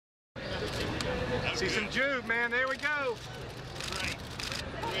See some juke, man. There we go.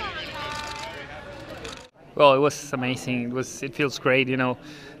 Well, it was amazing. It feels great, you know.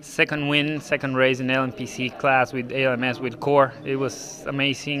 Second win, second race in LMPC class with ALMS with Core. It was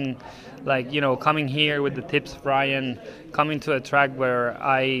amazing. Like, you know, coming here with the tips of Ryan, coming to a track where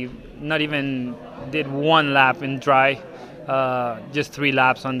I not even did one lap in dry, just 3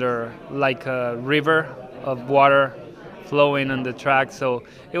 laps under like a river of water flowing on the track. So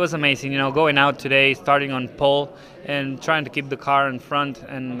it was amazing, you know, going out today, starting on pole and trying to keep the car in front,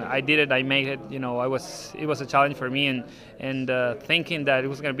 and I did it. I made it. You know, it was a challenge for me, and thinking that it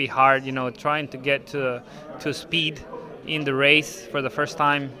was going to be hard, you know, trying to get to speed in the race for the first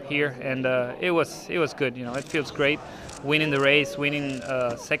time here, and it was good. You know, it feels great winning the race, winning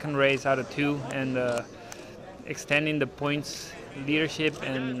second race out of 2, and extending the points leadership.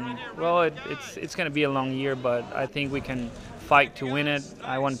 And well, it's going to be a long year, but I think we can fight to win it.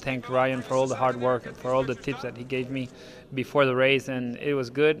 I want to thank Ryan for all the hard work and for all the tips that he gave me before the race, and it was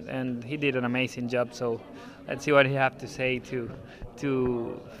good, and he did an amazing job. So let's see what he have to say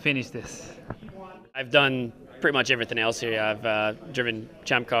to finish this. I've done pretty much everything else here. I've driven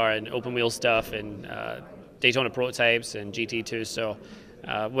Champ Car and open wheel stuff and Daytona prototypes and GT2. So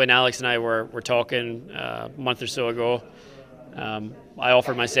when Alex and I were talking a month or so ago, I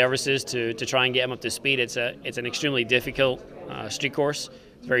offered my services to try and get him up to speed. It's an extremely difficult street course.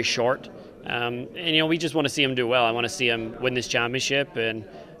 It's very short, and you know, we just want to see him do well. I want to see him win this championship, and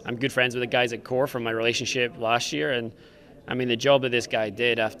I'm good friends with the guys at Core from my relationship last year. And I mean, the job that this guy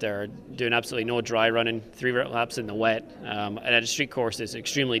did after doing absolutely no dry, running 3 laps in the wet, and at a street course is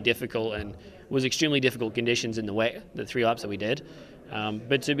extremely difficult, and was extremely difficult conditions in the wet, the 3 laps that we did.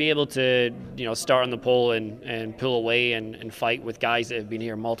 But to be able to, you know, start on the pole and pull away and fight with guys that have been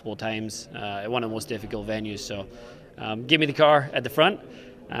here multiple times at one of the most difficult venues. So give me the car at the front,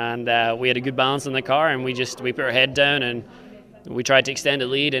 and we had a good balance in the car, and we put our head down and we tried to extend the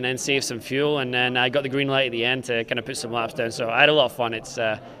lead and then save some fuel, and then I got the green light at the end to kind of put some laps down. So I had a lot of fun. It's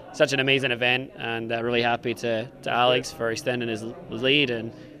such an amazing event, and really happy to Alex for extending his lead,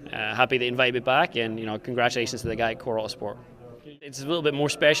 and happy they invited me back, and you know, congratulations to the guy at Core Autosport. It's a little bit more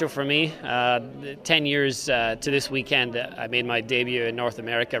special for me. 10 years to this weekend, I made my debut in North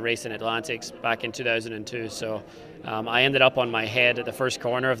America racing Atlantics back in 2002. So I ended up on my head at the first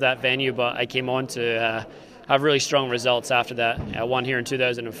corner of that venue, but I came on to have really strong results after that. I won here in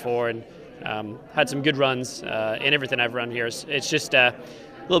 2004 and had some good runs in everything I've run here. It's just a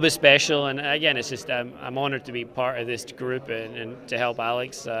little bit special, and again, it's just I'm honored to be part of this group and to help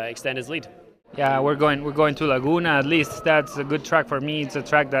Alex extend his lead. Yeah, we're going to Laguna. At least that's a good track for me. It's a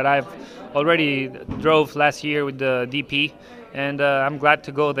track that I've already drove last year with the DP, and I'm glad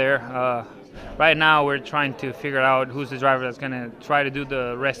to go there. Right now, we're trying to figure out who's the driver that's going to try to do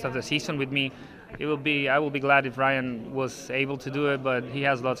the rest of the season with me. I will be glad if Ryan was able to do it, but he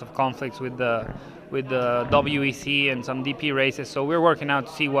has lots of conflicts with the WEC and some DP races. So we're working out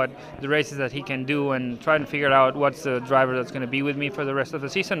to see what the races that he can do and trying to figure out what's the driver that's going to be with me for the rest of the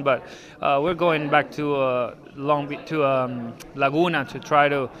season. But we're going back to Laguna to try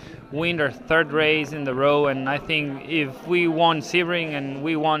to win our 3rd race in the row. And I think if we won Sebring and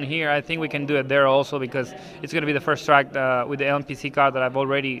we won here, I think we can do it there also, because it's going to be the first track with the LMPC car that I've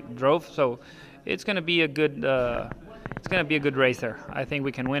already drove. So it's going to be a good race there. I think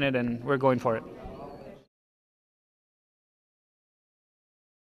we can win it, and we're going for it.